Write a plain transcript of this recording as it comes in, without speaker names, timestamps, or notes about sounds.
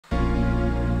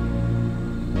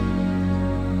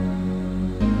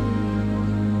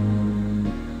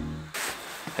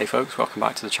Hey folks, welcome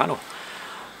back to the channel.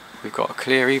 We've got a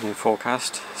clear evening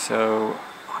forecast, so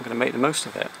I'm going to make the most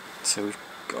of it. So we've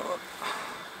got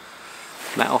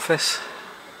Met Office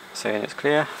saying it's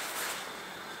clear,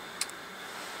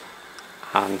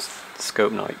 and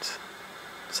Scope Night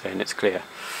saying it's clear.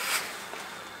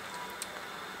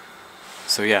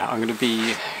 So yeah, I'm going to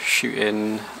be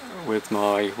shooting with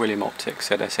my William Optics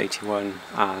ZS81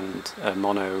 and a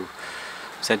mono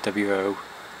ZWO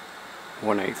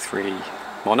 183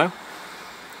 mono.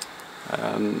 So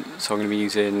I'm going to be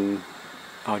using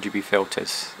RGB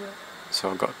filters,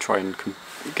 so I've got to try and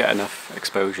get enough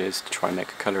exposures to try and make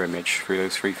a colour image through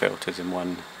those three filters in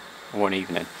one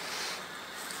evening,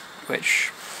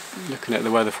 which, looking at the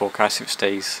weather forecast, if it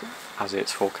stays as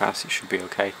it's forecast, it should be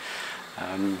okay.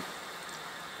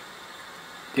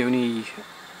 The only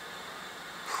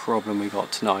problem we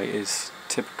got tonight is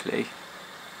typically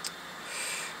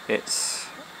it's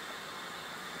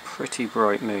pretty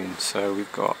bright moon, so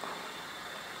we've got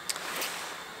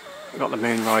the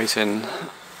moon rising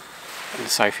in the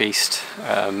southeast. You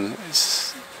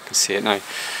can see it now.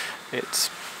 It's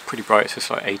pretty bright, so it's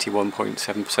like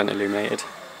 81.7% illuminated,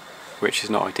 which is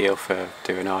not ideal for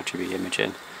doing RGB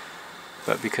imaging,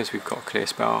 but because we've got a clear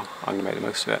spell, I'm going to make the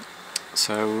most of it.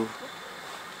 So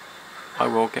I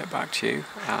will get back to you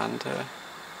and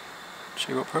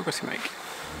show you what progress we make.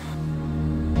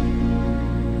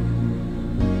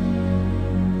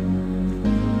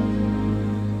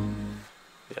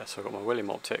 Yeah, so I've got my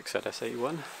William Optics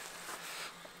ZS81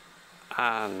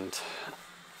 and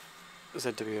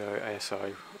ZWO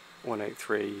ASI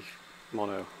 183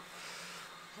 mono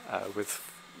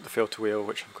with the filter wheel,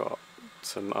 which I've got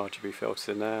some RGB filters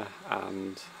in there,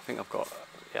 and I think I've got,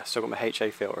 yeah, still got my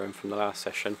HA filter in from the last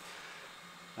session,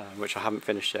 which I haven't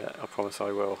finished yet. I promise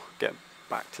I will get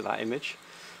back to that image,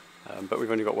 but we've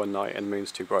only got one night and the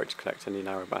moon's too bright to collect any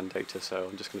narrowband data, so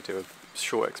I'm just going to do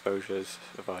short exposures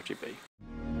of RGB.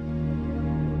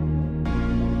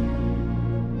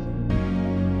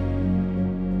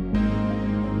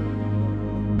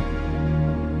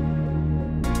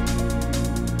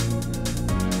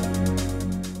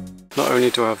 Not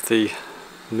only do I have the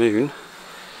moon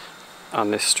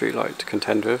and this street light to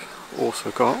contend with,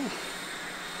 also got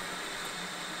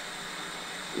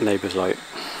neighbour's light.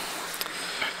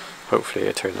 Hopefully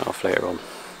I turn that off later on.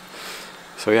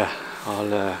 So yeah,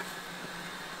 I'll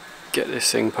get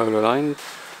this thing polar lined.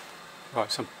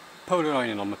 Right, so I'm polar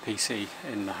lining on my PC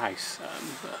in the house,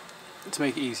 but to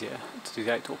make it easier to do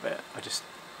the outdoor bit, I just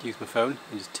use my phone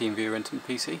and just team viewer into my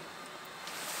PC.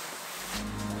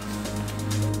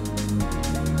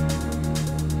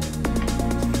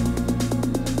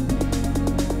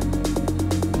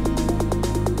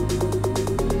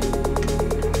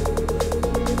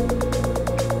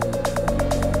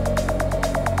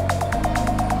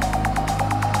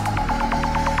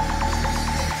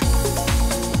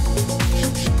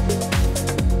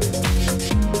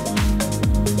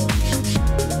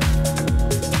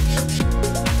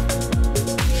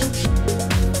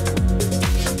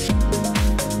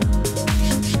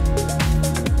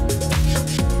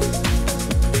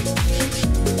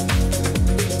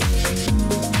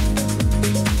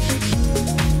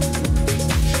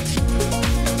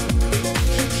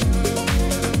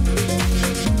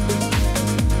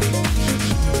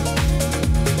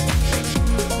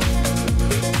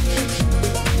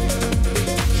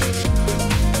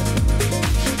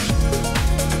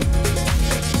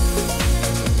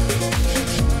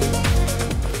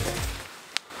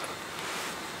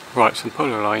 Right, so I'm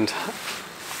polar aligned.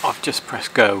 I've just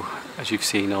pressed go, as you've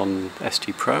seen on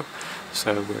SG Pro.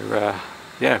 So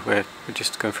we're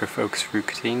just going for a focus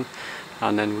routine,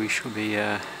 and then we shall be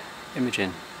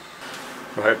imaging.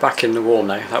 Right, back in the warm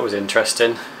now. That was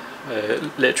interesting.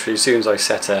 Literally, as soon as I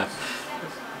set a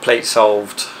plate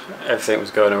solved, everything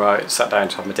was going alright. Sat down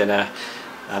to have my dinner,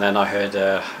 and then I heard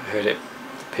it,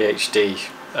 PhD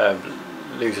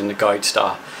losing the guide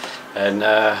star, and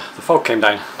the fog came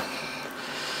down.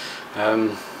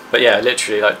 But yeah,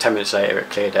 literally like 10 minutes later it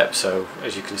cleared up, so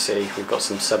as you can see we've got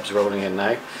some subs rolling in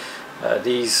now.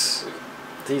 These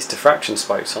diffraction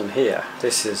spikes on here,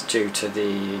 this is due to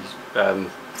the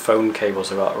phone cables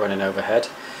that are running overhead,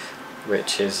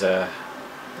 which is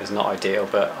not ideal,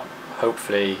 but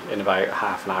hopefully in about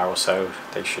half an hour or so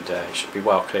they should be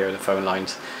well clear of the phone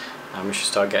lines, and we should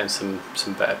start getting some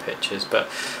better pictures. But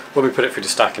when we put it through the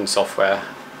stacking software,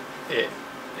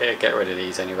 it'll get rid of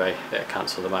these anyway, it'll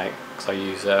cancel them out, because I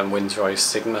use Winsrise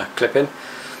Sigma clipping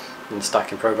in the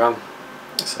stacking program.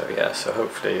 So yeah, so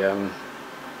hopefully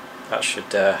that should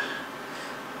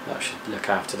look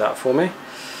after that for me.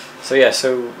 So yeah,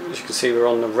 so as you can see we're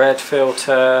on the red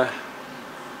filter,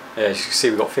 Yeah, as you can see,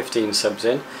 we've got 15 subs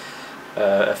in.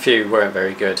 A few weren't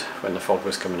very good when the fog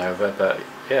was coming over, but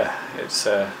yeah, it's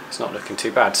not looking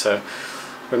too bad. So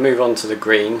we'll move on to the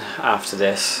green after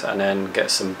this and then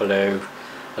get some blue.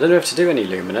 I don't know if to do any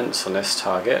luminance on this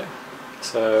target,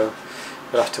 so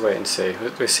we'll have to wait and see.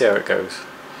 We'll see how it goes.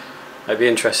 It'd be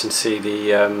interesting to see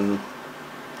the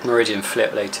meridian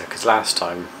flip later, because last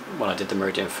time when I did the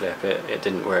meridian flip it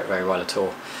didn't work very well at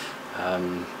all.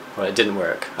 Well, it didn't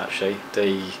work actually.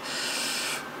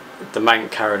 The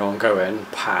mount carried on going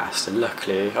past, and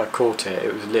luckily I caught it.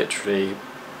 It was literally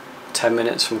 10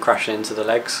 minutes from crashing into the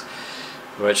legs,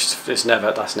 which that's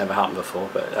never happened before,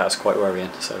 but that's quite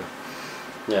worrying. So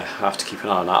yeah, I have to keep an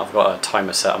eye on that. I've got a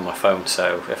timer set on my phone,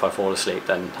 so if I fall asleep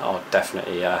then I'll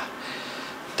definitely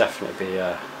be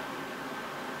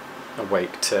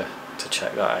awake to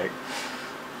check that out.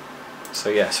 So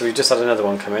yeah, so we just had another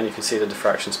one come in. You can see the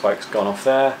diffraction spike's gone off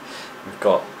there. We've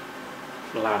got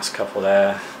the last couple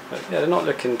there, but yeah, they're not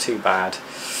looking too bad.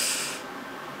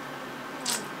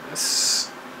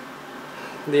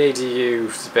 The ADU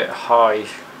is a bit high,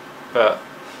 but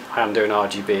I am doing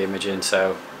RGB imaging,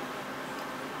 so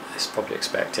it's probably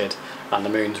expected, and the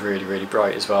moon's really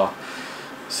bright as well.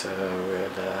 So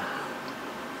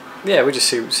we'll just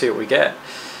see what we get.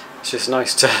 It's just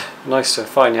nice to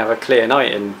finally have a clear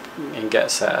night and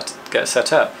get set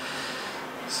up.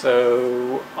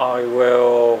 So I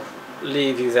will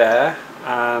leave you there,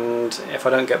 and if I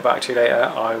don't get back to you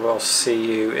later, I will see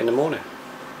you in the morning.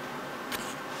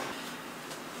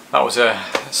 That was a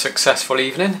successful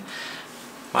evening.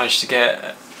 Managed to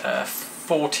get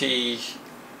 40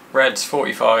 reds,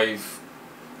 45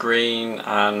 green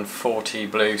and 40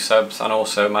 blue subs, and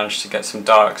also managed to get some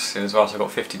darks in as well, so I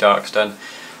got 50 darks done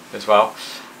as well.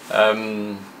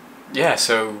 Yeah,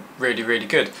 so really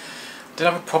good. Did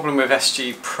have a problem with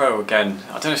SG Pro again.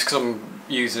 I don't know if it's because I'm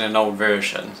using an old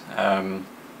version.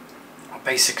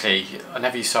 Basically, I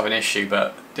never used to have an issue,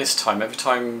 but this time, every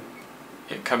time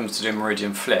it comes to do a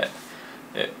meridian flip,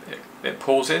 it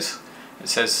pauses. It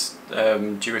says,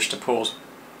 do you wish to pause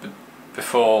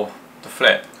before the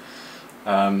flip?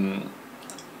 But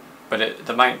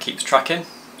the mount keeps tracking.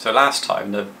 So last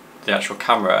time the actual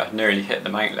camera nearly hit the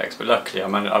mount legs, but luckily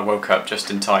I woke up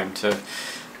just in time to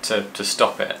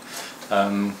stop it.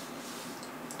 So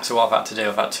what I've had to do,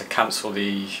 I've had to cancel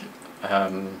the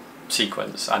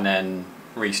sequence and then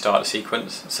restart the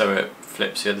sequence, so it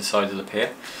flips the other side of the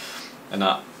pier and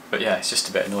that. But yeah, it's just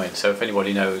a bit annoying. So if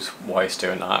anybody knows why it's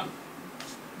doing that,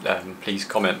 please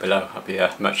comment below. That'd be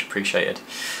much appreciated.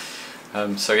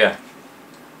 So yeah,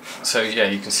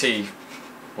 you can see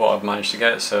what I've managed to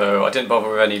get. So I didn't bother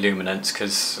with any luminance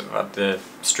because I had the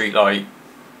street light,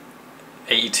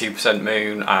 82%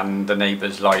 moon, and the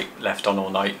neighbour's light left on all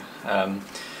night.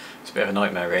 It's a bit of a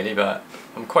nightmare really, but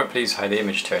I'm quite pleased how the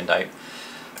image turned out.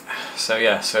 So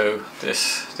yeah, so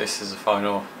this is the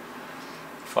final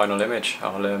image.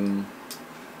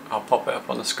 I'll pop it up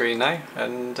on the screen now,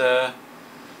 and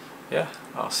yeah,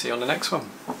 I'll see you on the next one.